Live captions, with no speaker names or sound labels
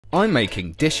I'm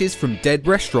making dishes from dead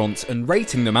restaurants and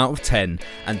rating them out of 10,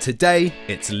 and today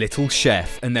it's Little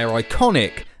Chef and their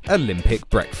iconic Olympic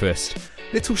breakfast.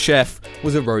 Little Chef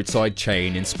was a roadside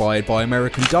chain inspired by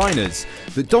American diners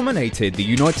that dominated the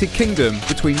United Kingdom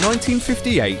between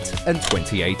 1958 and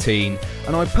 2018,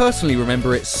 and I personally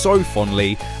remember it so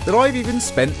fondly that I've even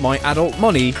spent my adult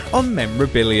money on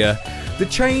memorabilia. The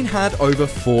chain had over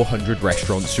 400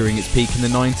 restaurants during its peak in the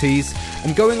 90s,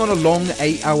 and going on a long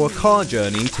 8-hour car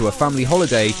journey to a family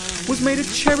holiday was made a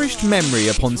cherished memory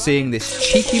upon seeing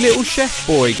this cheeky little chef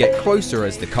boy get closer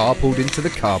as the car pulled into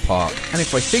the car park. And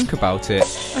if I think about it,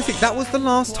 I think that was the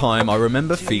last time I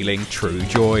remember feeling true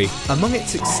joy. Among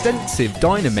its extensive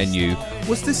diner menu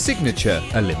was the signature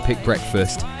Olympic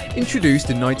breakfast. Introduced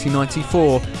in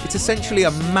 1994, it's essentially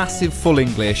a massive full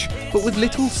English, but with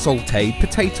little sautéed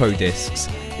potato discs.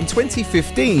 In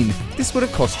 2015, this would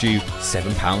have cost you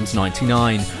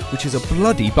 £7.99, which is a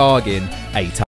bloody bargain. 8